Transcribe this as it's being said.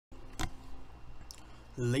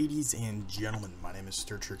Ladies and gentlemen, my name is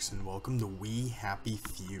Stertrix and welcome to We Happy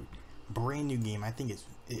Few. Brand new game. I think it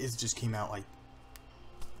just came out like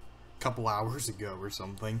a couple hours ago or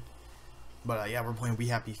something. But yeah, we're playing We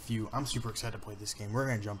Happy Few. I'm super excited to play this game. We're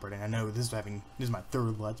gonna jump right in. I know this is my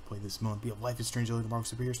third Let's Play this month. Be of Life is Strange like the Marvel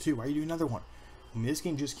Superiors 2. Why are you doing another one? I mean, this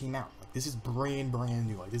game just came out. Like, this is brand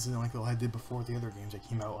new. Like, this isn't like what I did before the other games that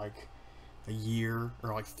came out like a year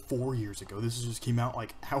or like 4 years ago. This just came out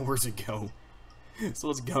like hours ago. So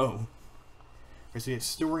let's go. Alright, so we have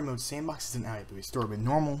story mode. Sandbox isn't out yet, but we have story mode.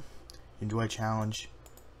 Normal, enjoy challenge,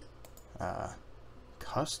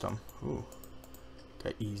 custom. Ooh,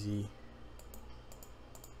 got easy,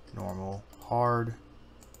 normal, hard.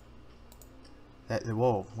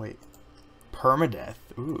 Whoa, wait, permadeath.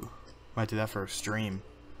 Ooh, might do that for a stream.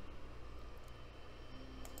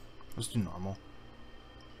 Let's do normal.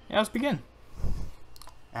 Yeah, let's begin.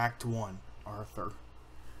 Act 1, Arthur.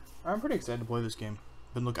 I'm pretty excited to play this game.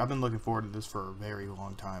 I've been looking forward to this for a very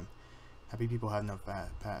long time. Happy people have no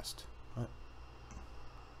past. What?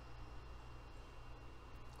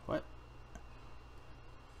 What?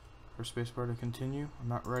 First spacebar to continue. I'm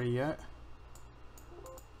not ready yet.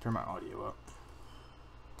 Turn my audio up.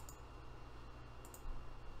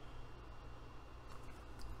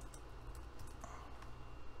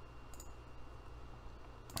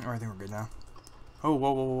 Alright, I think we're good now. Oh,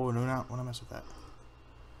 whoa, no, not wanna mess with that.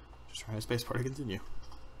 Just trying to spacebar to continue.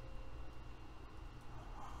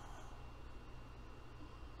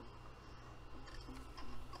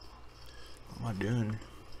 What am I doing?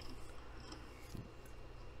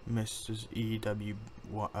 Mrs. E.W.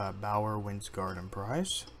 Bauer wins Garden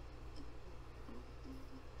Prize.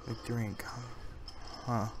 Victory and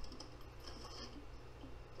huh.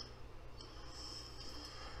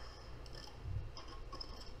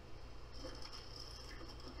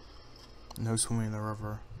 No swimming in the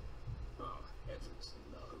river.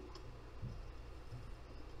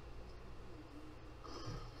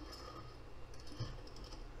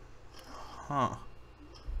 Huh.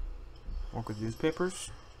 Work with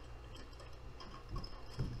newspapers?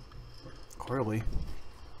 Clearly.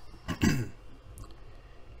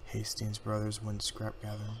 Hastings Brothers win scrap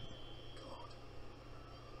gathering.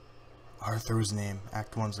 Arthur's name.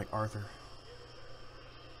 Act 1's like Arthur.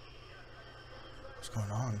 What's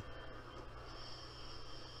going on?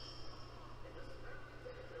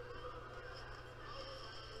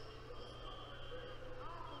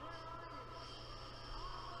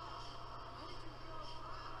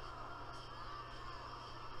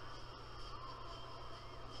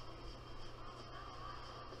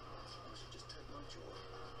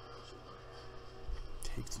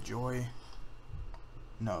 Take the joy.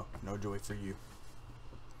 No joy for you.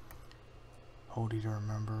 Hold E to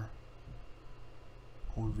remember.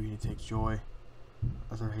 Hold V to take joy.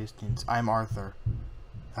 Arthur Hastings. I'm Arthur.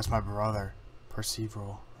 That's my brother.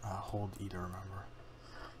 Percival. Hold E to remember.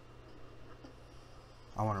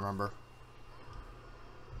 I want to remember.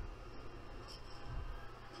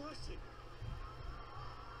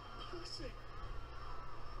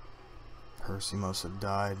 Percy must have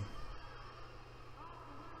died.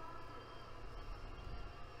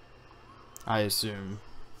 I assume.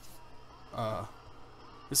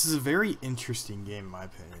 This is a very interesting game in my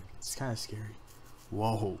opinion. It's kind of scary.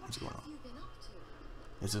 Whoa, what's going on?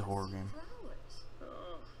 It's a horror game.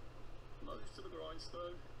 Nose to the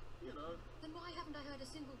grindstone, you know. Then why haven't I heard a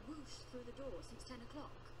single whoosh through the door since 10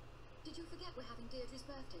 o'clock? Did you forget we're having Deirdre's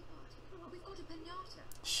birthday party? We've got a pinata.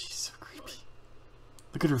 She's so creepy.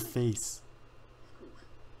 Look at her face.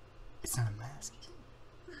 It's not a mask.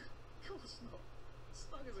 Of course not.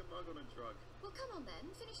 Snug as a mug on a drug. Well, come on then,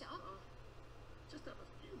 finish up. Just have a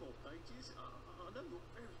few more pages. I know you're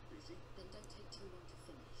very busy. Then don't take too long to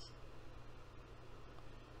finish.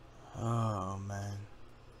 Oh man.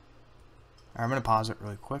 I'm gonna pause it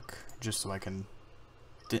really quick just so I can.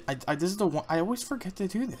 This is the one I always forget to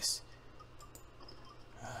do this.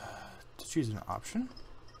 To choose an option.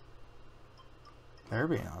 There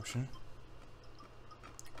be an option.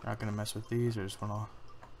 Not gonna mess with these. I just wanna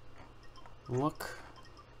look.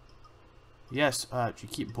 Yes. Do you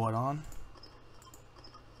keep blood on?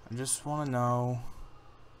 I just want to know.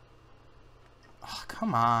 Oh,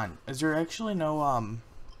 come on. Is there actually no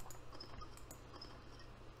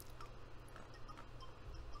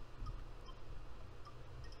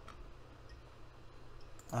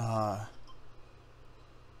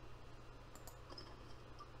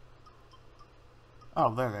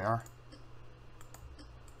oh, there they are.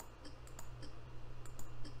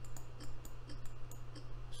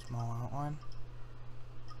 Small outline.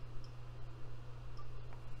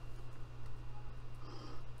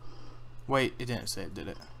 Wait, it didn't save, did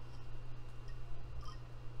it?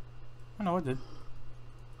 I know it did.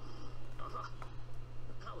 The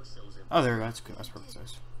power cell's in. Oh, there. That's good. That's what it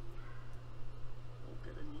says. We'll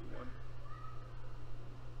get a new one.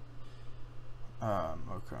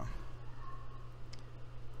 Okay.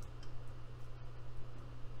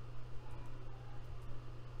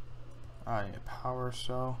 I need a power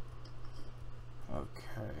cell.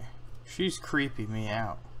 Okay. She's creeping me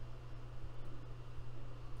out.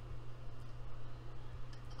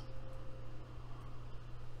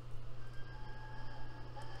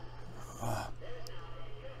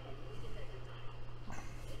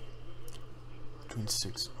 Between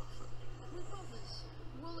 6. We're brothers.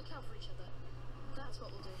 We'll look out for each other. That's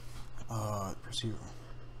what we'll do. Perceiver.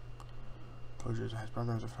 Closure has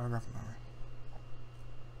brother as a photographic memory.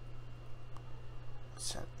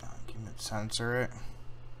 Set down. Can you censor it?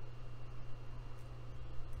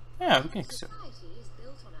 Yeah, we can accept. Society is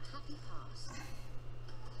built on a happy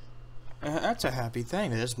past. That's a happy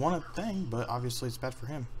thing. It is one thing, but obviously it's bad for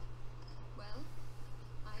him. Well,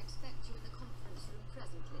 I expect you in the conference room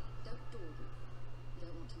presently. Don't dawdle. You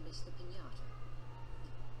don't want to miss the pinata.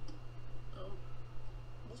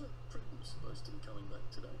 Wasn't Prudence supposed to be coming back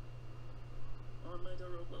today? I made her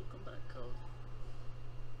a welcome back card.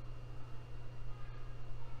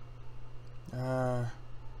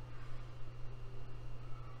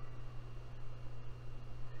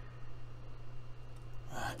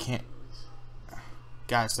 I can't.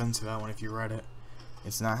 Gotta censor that one if you read it.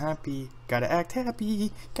 It's not happy. Gotta act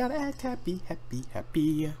happy. Gotta act happy. Happy.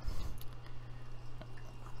 Happy.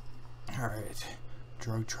 Alright.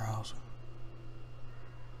 Drug trials.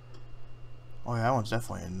 Oh, yeah, that one's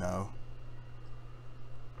definitely a no.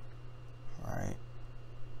 Right.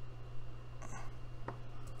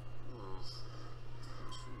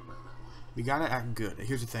 We gotta act good.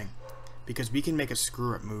 Here's the thing. Because we can make a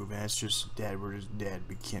screw up move and it's just dead. We're just dead.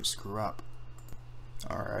 We can't screw up.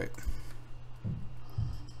 Alright.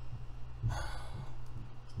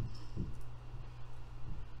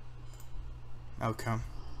 Okay. I'm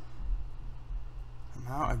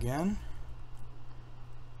out again.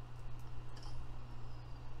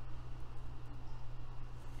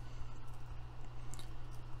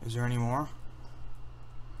 Is there any more?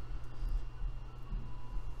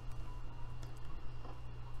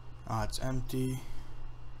 Ah, it's empty.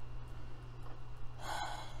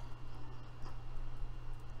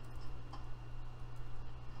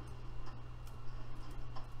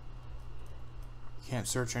 Can't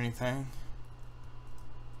search anything.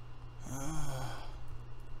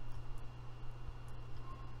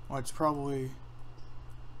 Let's probably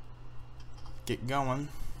get going.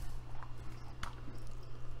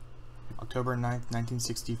 October 9th,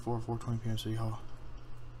 1964, 4:20 p.m. City Hall.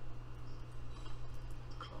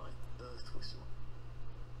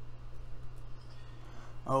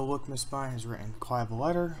 Oh, look, Miss Spine has written Clive a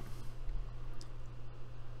letter.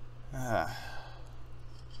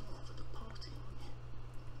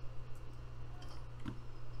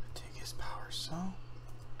 Take his power cell.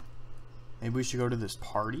 Maybe we should go to this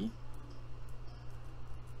party.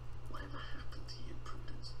 Whatever happened to you,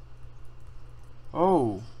 Prudence?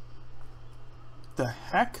 Oh. The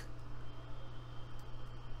heck?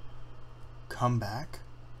 Come back?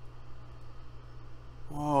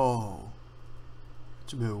 Whoa.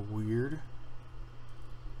 It's a bit weird.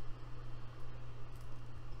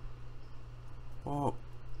 Whoa.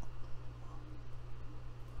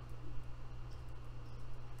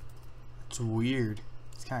 It's weird.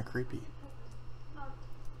 It's kind of creepy.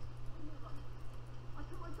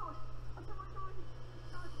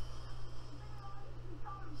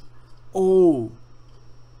 Oh.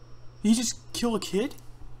 Did he just kill a kid?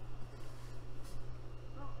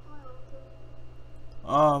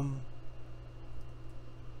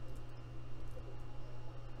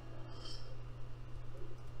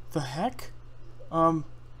 The heck? We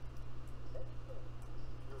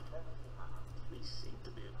seem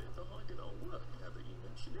to be a bit behind in our work now that you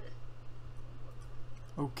mention it.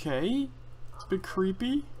 Okay. It's a bit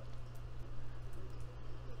creepy.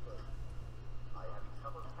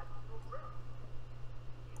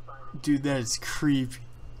 Dude, that is creepy.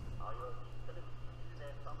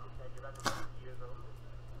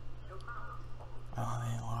 Oh,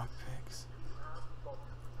 they ain't lockpicks.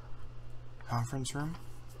 Conference room?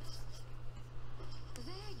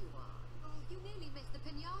 There you are. Oh, you nearly missed the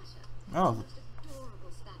pinata. Oh. Most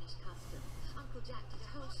adorable Spanish custom. Uncle Jack did a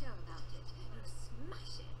whole show about it. You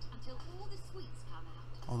smash it until all the sweets come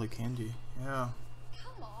out. All the candy. Yeah.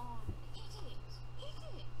 Come on, hit it. Hit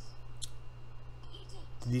it. Hit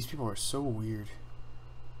it. These people are so weird.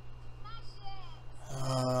 Smash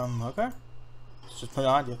it. Okay. Let's just put it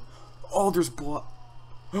on you. Oh, there's blood.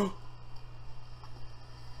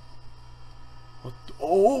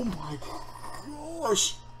 Oh my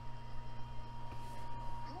gosh.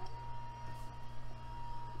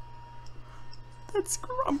 That's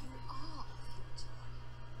scrum.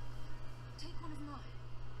 Take one of mine.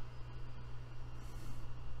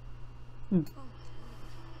 Hmm.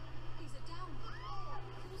 He's a downer.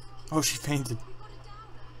 Oh, she fainted. We've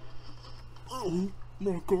got a downer. Oh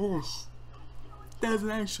my gosh. That's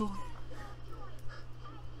actually.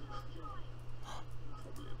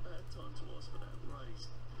 Probably a bad time to ask for that raise.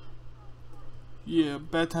 Yeah,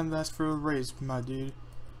 bad time to ask for a raise, my dude.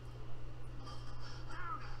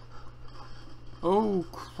 Oh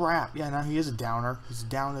crap. Yeah, now he is a downer. He's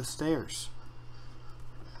down the stairs.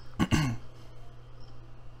 Look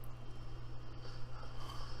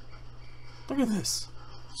at this.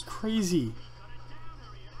 It's crazy.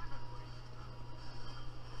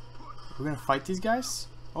 We're gonna fight these guys?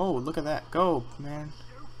 Oh, look at that. Go, man.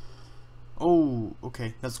 Oh,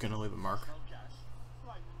 okay. That's gonna leave a mark.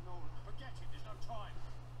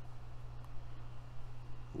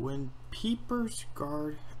 When peepers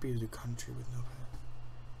guard happy as a country with no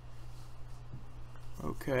pet.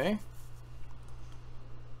 Okay.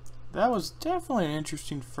 That was definitely an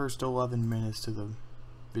interesting first 11 minutes to the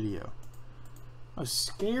video. That was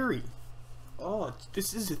scary. Oh,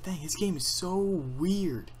 this is the thing. This game is so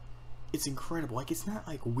weird. It's incredible. Like, it's not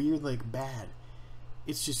like weird, like bad.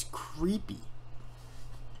 It's just creepy.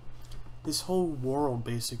 This whole world,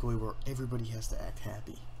 basically, where everybody has to act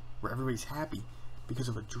happy. Where everybody's happy because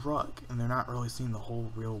of a drug, and they're not really seeing the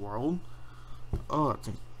whole real world. Oh, it's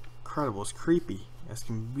incredible. It's creepy as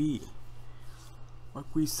can be. Like,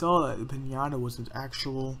 we saw that the pinata was an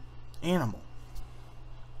actual animal,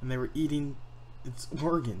 and they were eating its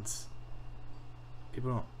organs.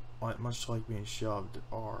 People don't like much like being shoved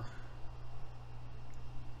or.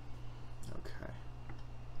 Okay.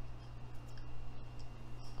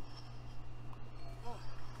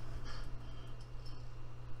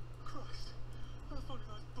 Christ, I thought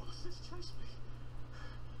those bastards chased me.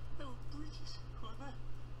 There were bridges right there,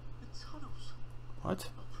 and tunnels. What?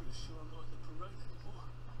 I'm pretty sure I'm not in the parade anymore.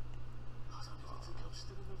 I don't even think I'm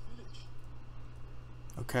still in the village.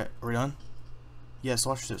 Okay, are we done? Yes,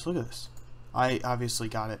 watch this. Look at this. I obviously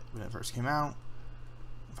got it when it first came out.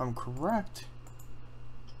 If I'm correct,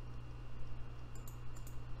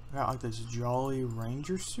 I got like this Jolly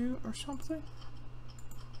Ranger suit or something.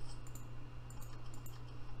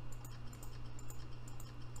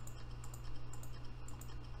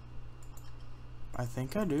 I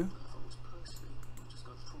think I do. If I was Percy, I'd just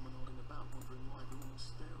go promenading about wondering why everyone was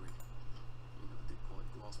staring. You never did quite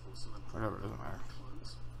grasp what's so important. Whatever, doesn't matter.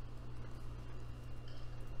 Clothes.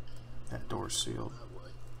 That door's sealed. That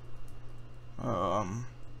way.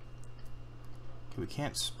 Okay, we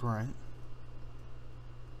can't sprint.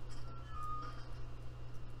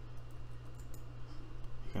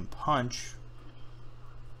 You can punch.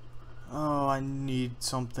 Oh, I need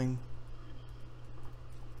something.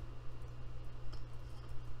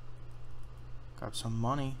 Got some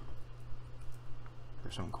money.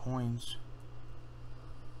 Or some coins.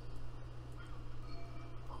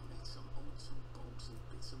 I'll need some odds and bobs and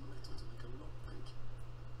bits of metal to make a lockpick.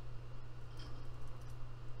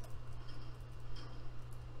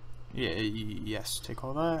 Yeah, yes, take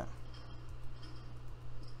all that.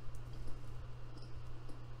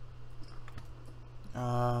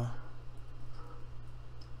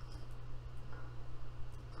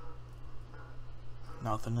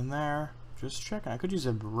 Nothing in there. Just checking. I could use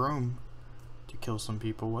a broom to kill some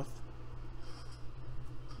people with.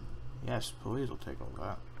 Yes, please, I'll take all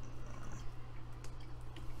that.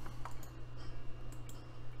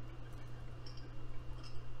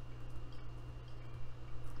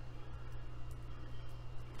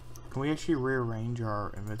 Can we actually rearrange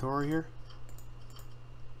our inventory here?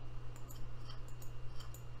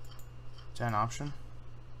 Is that an option?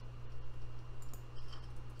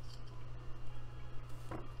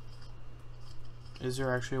 Is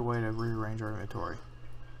there actually a way to rearrange our inventory?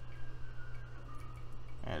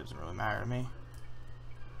 Yeah, it doesn't really matter to me.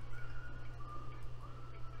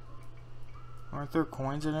 Aren't there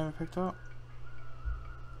coins that I haven't picked up?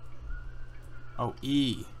 Oh,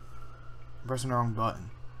 E. I'm pressing the wrong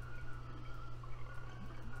button.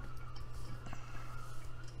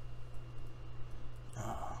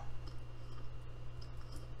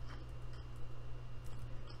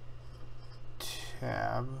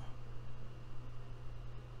 Tab.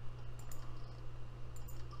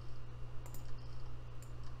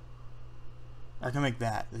 I can make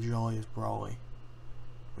that the Jolliest Brawly,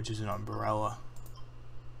 which is an umbrella.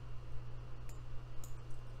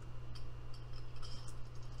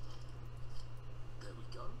 There we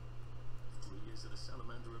go. 3 years of the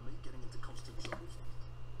salamander and me getting into constant trouble.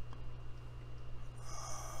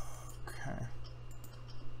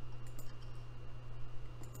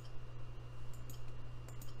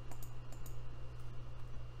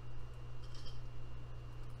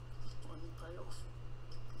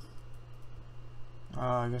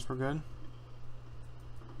 I guess we're good.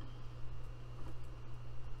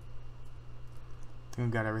 I think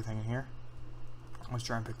we've got everything in here. Let's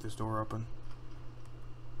try and pick this door open.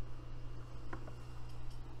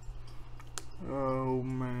 Oh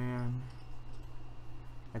man.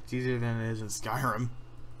 It's easier than it is in Skyrim.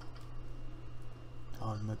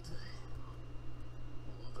 I'll admit that.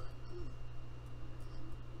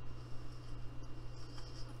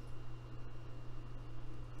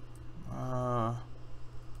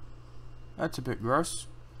 That's a bit gross.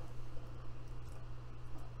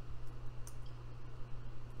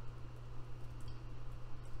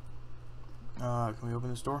 Can we open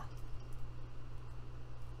this door?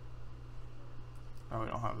 Oh, we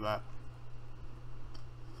don't have that.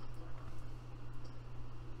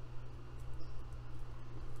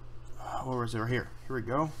 Where is it? Right here. Here we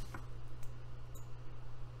go.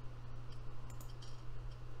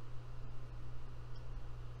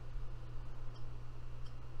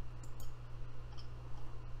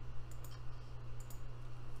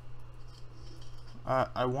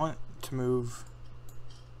 I want to move.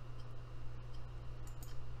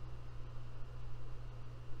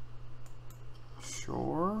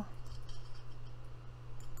 Sure.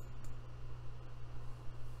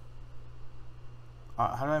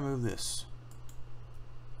 How do I move this?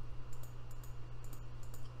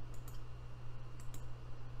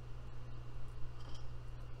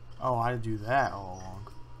 Oh, I do that all along.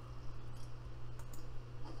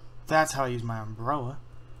 That's how I use my umbrella.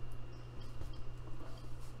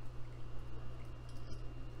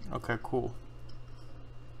 Okay, cool.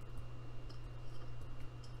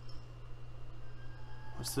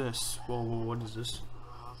 What's this? Whoa, what is this?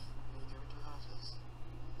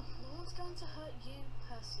 No one's going to hurt you,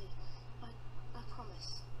 Percy. I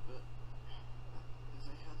promise. But have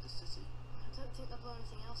they heard the city? I don't think they'll blow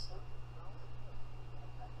anything else up.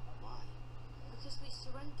 Why? Because we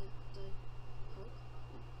surrendered the group.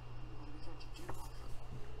 What are we going to do about them?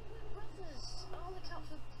 We're brothers. We'll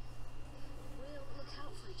look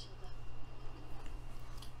out for each other.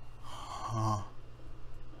 Huh.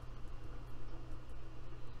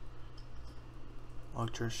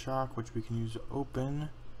 Electroshock, which we can use to open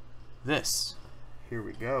this. Here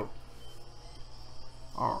we go.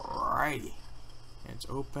 Alrighty. And it's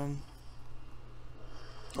open.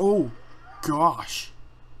 Oh, gosh.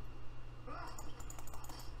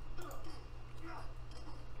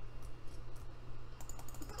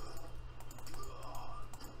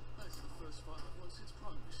 That's the first fight I've won since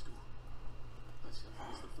primary school. Actually, I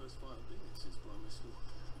think it's the first fight I've been in since primary school.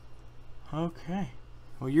 Okay.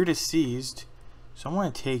 Well, you're deceased. So I'm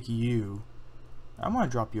going to take you. I'm going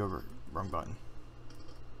to drop you over. Wrong button.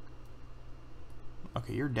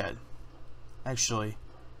 Okay, you're dead. Actually,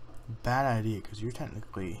 bad idea because you're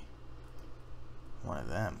technically one of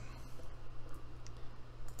them.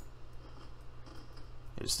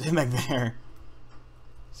 Yeah, just stay back there.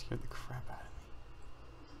 Scared the crap out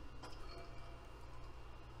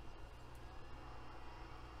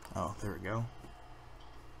of me. Oh, there we go.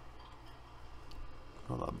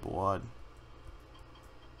 All that blood.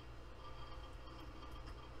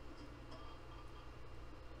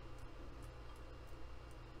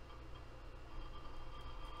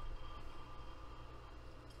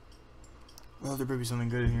 Well, there better be something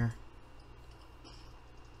good in here.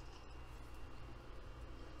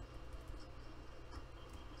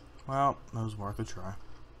 Well, that was worth a try.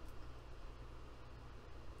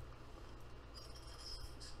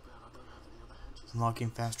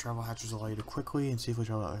 Unlocking fast travel hatches allow you to quickly and safely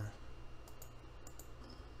travel out there.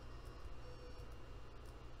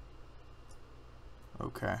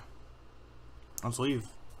 Okay. Let's leave.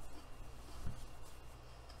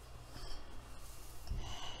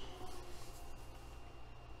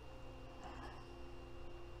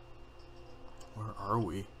 Where are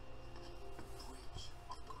we? Bridge.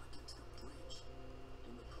 I've got to get to the bridge.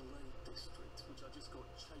 In the parade district, which I just got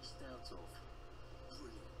chased out of.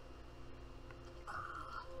 Brilliant.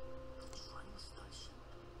 The train station.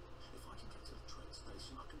 If I can get to the train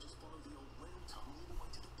station, I can just follow the old rail tunnel all the way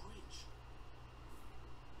to the bridge.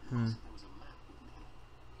 There was a map, wouldn't it?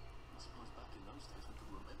 I suppose back in those days we could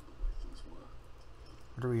remember where things were.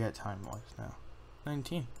 What are we at time-wise now?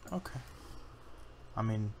 19. Okay. I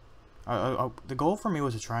mean, the goal for me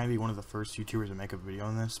was to try and be one of the first YouTubers to make a video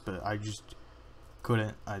on this, but I just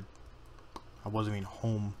couldn't. I wasn't even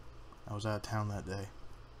home. I was out of town that day.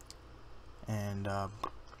 And, well,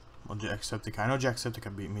 Jacksepticeye. I know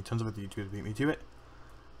Jacksepticeye beat me. Tons of other YouTubers beat me to it.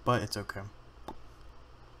 But it's okay.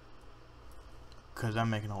 Because I'm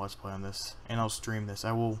making a Let's Play on this. And I'll stream this.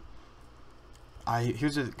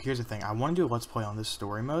 Here's the thing. I want to do a Let's Play on this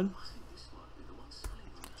story mode.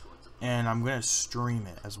 And I'm gonna stream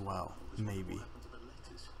it as well, maybe. What happened to the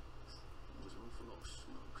letters? There was an awful lot of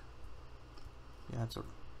smoke. Yeah, that's a.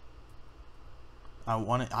 I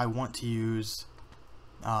want to use.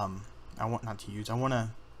 I want not to use. I want to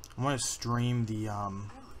stream the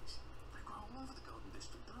Berries? They grow all over the Garden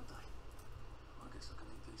District, don't they? I guess I can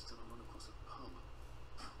eat these till I run across a pub.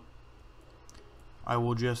 I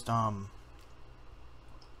will just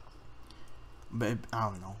but I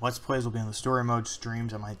don't know. Let's Plays will be in the story mode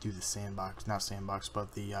streams. I might do the sandbox, not sandbox,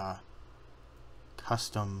 but the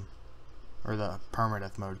custom or the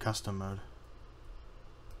permadeath mode, custom mode.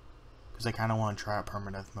 Because I kind of want to try out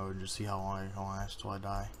permadeath mode and just see how long it lasts till I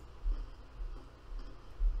die.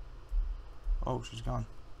 Oh, she's gone.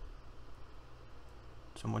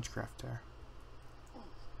 Some witchcraft there.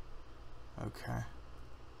 Okay. I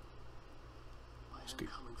am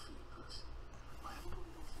coming for you, Percy. I haven't got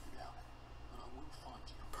it all figured out, but I will find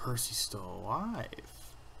you. Percy's still alive.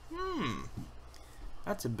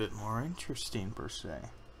 That's a bit more interesting, per se.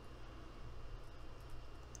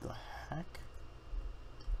 The heck?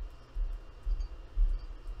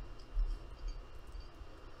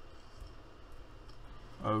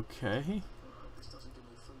 Okay. This doesn't give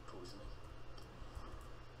me food poisoning.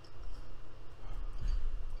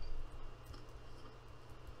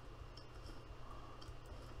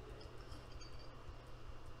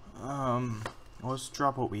 Let's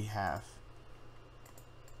drop what we have.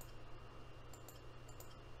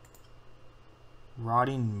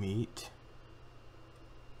 Rotting meat.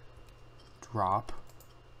 Drop.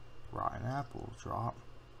 Rotten apple. Drop.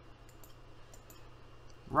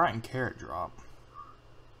 Rotten carrot. Drop.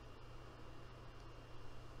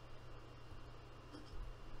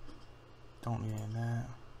 Don't need any of that.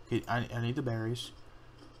 Okay, I need the berries.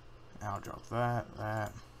 I'll drop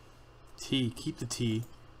that. Tea. Keep the tea.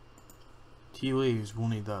 Tea leaves, we'll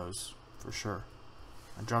need those for sure.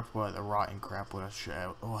 I dropped what the rotten crap will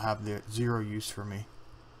have zero use for me.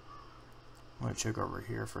 I'm gonna check over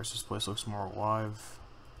here first. This place looks more alive.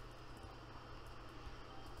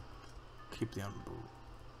 Keep the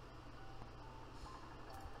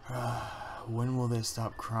when will they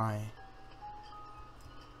stop crying?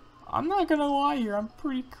 I'm not gonna lie here, I'm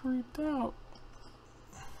pretty creeped out.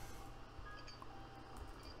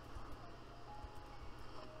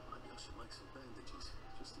 Maybe I should make some bandages,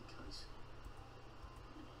 just in case.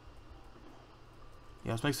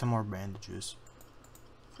 Yeah, let's make some more bandages.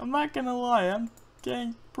 I'm not gonna lie, I'm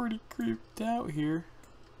getting pretty creeped out here.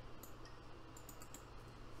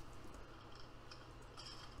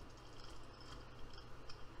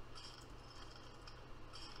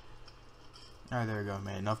 Alright, there we go.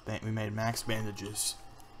 Made enough. We made max bandages.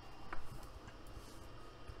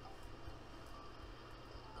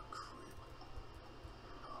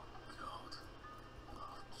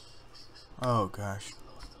 Oh gosh.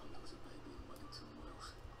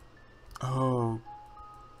 Oh.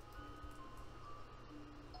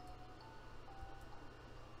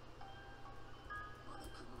 They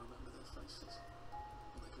couldn't remember their faces.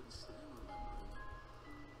 They couldn't stand remembering them.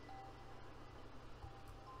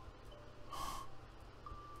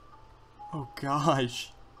 Oh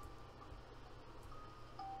gosh.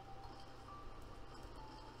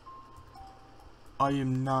 I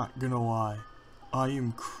am not gonna lie. I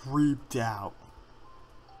am creeped out.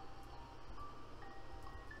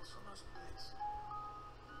 What's on those beds?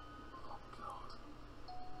 Oh God.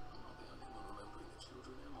 I'm not the only one remembering the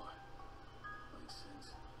children, am I? Makes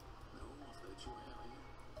sense. They're all off their joy out here.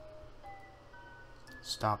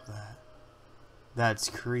 Stop that. That's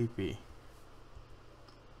creepy.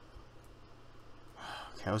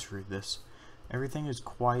 Okay, let's read this. Everything is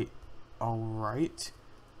quite alright.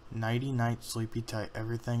 Nighty night, sleepy tight.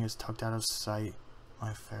 Everything is tucked out of sight,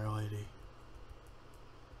 my fair lady.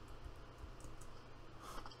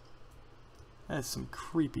 That's some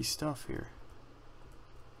creepy stuff here.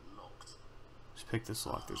 Locked. Let's pick this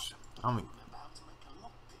lock. There's, I mean, Remember how to make a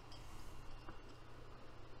lockpick.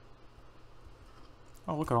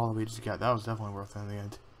 oh, look at all that we just got. That was definitely worth it in the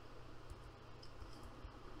end.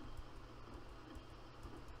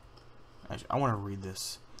 Actually, I want to read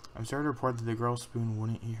this. I'm sorry to report that the girl Spoon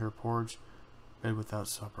wouldn't eat her porridge bed without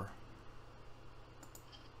supper.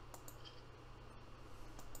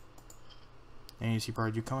 And you see,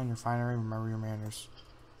 bird, you come in your finery, remember your manners.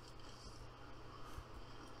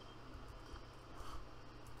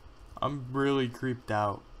 I'm really creeped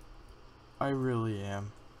out. I really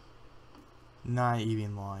am. Not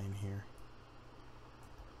even lying here.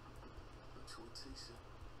 A toy teaser.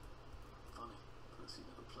 Funny, Percy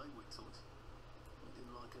never played with toys. He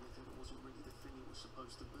didn't like anything that wasn't really the thing it was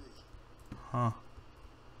supposed to be. Huh.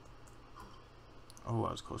 Oh,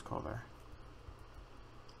 that was a close call there.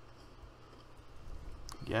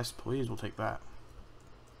 Yes, please, we'll take that.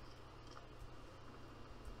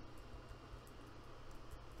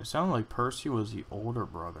 It sounded like Percy was the older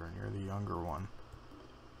brother and you're the younger one.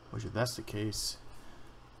 Which, if that's the case,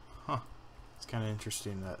 huh? It's kind of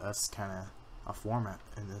interesting that that's kind of a format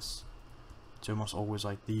in this. It's almost always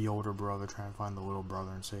like the older brother trying to find the little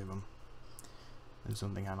brother and save him. And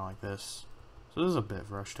something kind of like this. So this is a bit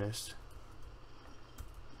fresh taste.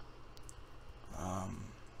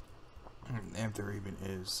 If there even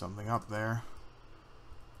is something up there,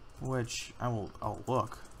 which I'll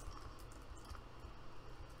look.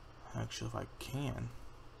 Actually, if I can.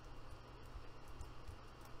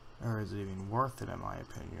 Or is it even worth it, in my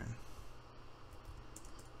opinion?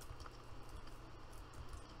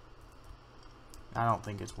 I don't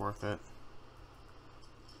think it's worth it.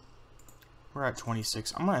 We're at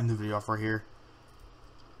 26. I'm going to end the video off right here.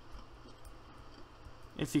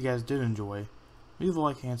 If you guys did enjoy, leave a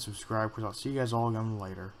like and subscribe, because I'll see you guys all again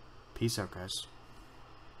later. Peace out, guys.